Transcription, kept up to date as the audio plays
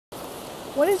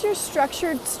What is your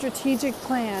structured strategic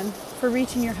plan for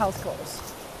reaching your health goals?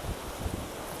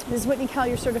 This is Whitney Kell,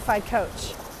 your certified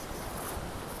coach.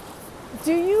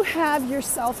 Do you have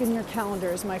yourself in your calendar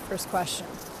is my first question.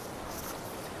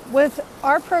 With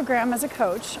our program as a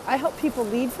coach, I help people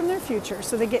lead from their future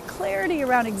so they get clarity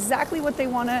around exactly what they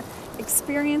want to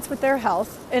experience with their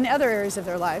health and other areas of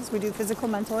their lives. We do physical,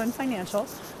 mental, and financial.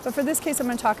 But for this case, I'm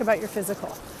going to talk about your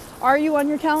physical. Are you on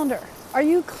your calendar? Are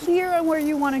you clear on where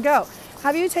you want to go?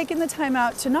 Have you taken the time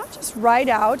out to not just write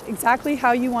out exactly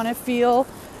how you want to feel,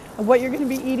 what you're going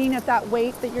to be eating at that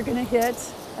weight that you're going to hit,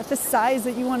 at the size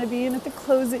that you want to be in, at the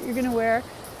clothes that you're going to wear,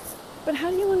 but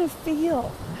how do you want to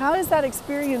feel? How does that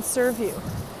experience serve you?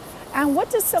 And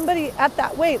what does somebody at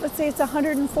that weight, let's say it's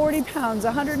 140 pounds,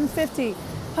 150,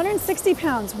 160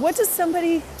 pounds, what does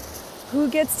somebody who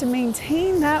gets to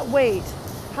maintain that weight,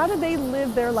 how do they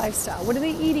live their lifestyle? What are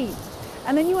they eating?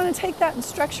 And then you want to take that and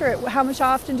structure it. How much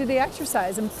often do they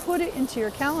exercise? And put it into your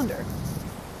calendar.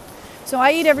 So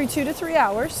I eat every 2 to 3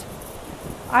 hours.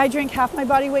 I drink half my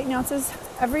body weight in ounces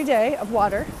every day of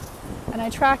water, and I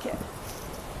track it.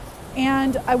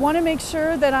 And I want to make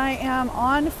sure that I am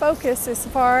on focus as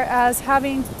far as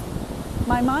having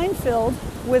my mind filled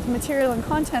with material and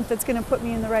content that's going to put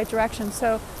me in the right direction.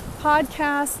 So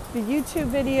podcasts, the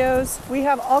YouTube videos, we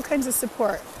have all kinds of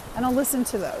support, and I'll listen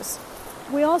to those.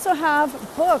 We also have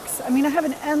books. I mean, I have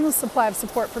an endless supply of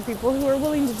support for people who are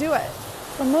willing to do it.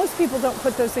 But most people don't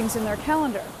put those things in their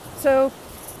calendar. So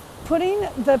putting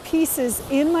the pieces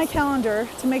in my calendar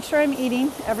to make sure I'm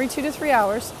eating every 2 to 3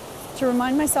 hours, to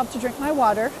remind myself to drink my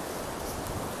water,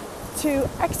 to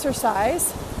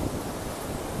exercise,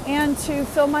 and to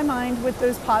fill my mind with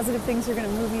those positive things that are going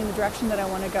to move me in the direction that I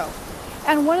want to go.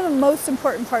 And one of the most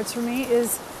important parts for me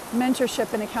is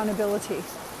mentorship and accountability.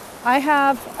 I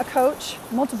have a coach,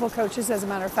 multiple coaches as a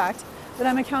matter of fact, that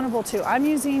I'm accountable to. I'm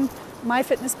using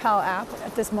MyFitnessPal app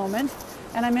at this moment,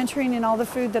 and I'm entering in all the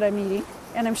food that I'm eating,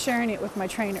 and I'm sharing it with my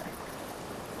trainer.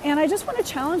 And I just want to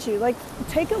challenge you,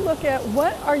 take a look at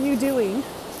what are you doing,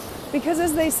 because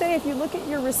as they say, if you look at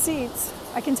your receipts,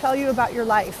 I can tell you about your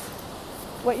life,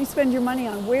 what you spend your money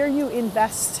on, where you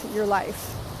invest your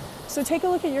life. So take a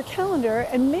look at your calendar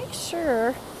and make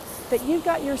sure that you've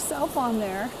got yourself on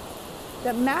there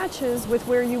that matches with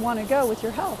where you want to go with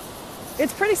your health.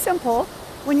 It's pretty simple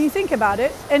when you think about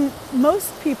it, and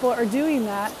most people are doing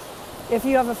that. If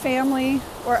you have a family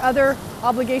or other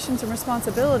obligations and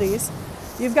responsibilities,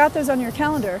 you've got those on your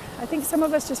calendar. I think some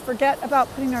of us just forget about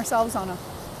putting ourselves on them.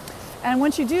 And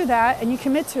once you do that and you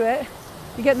commit to it,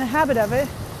 you get in the habit of it,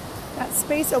 that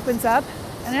space opens up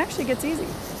and it actually gets easy.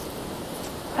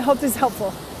 I hope this is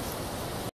helpful.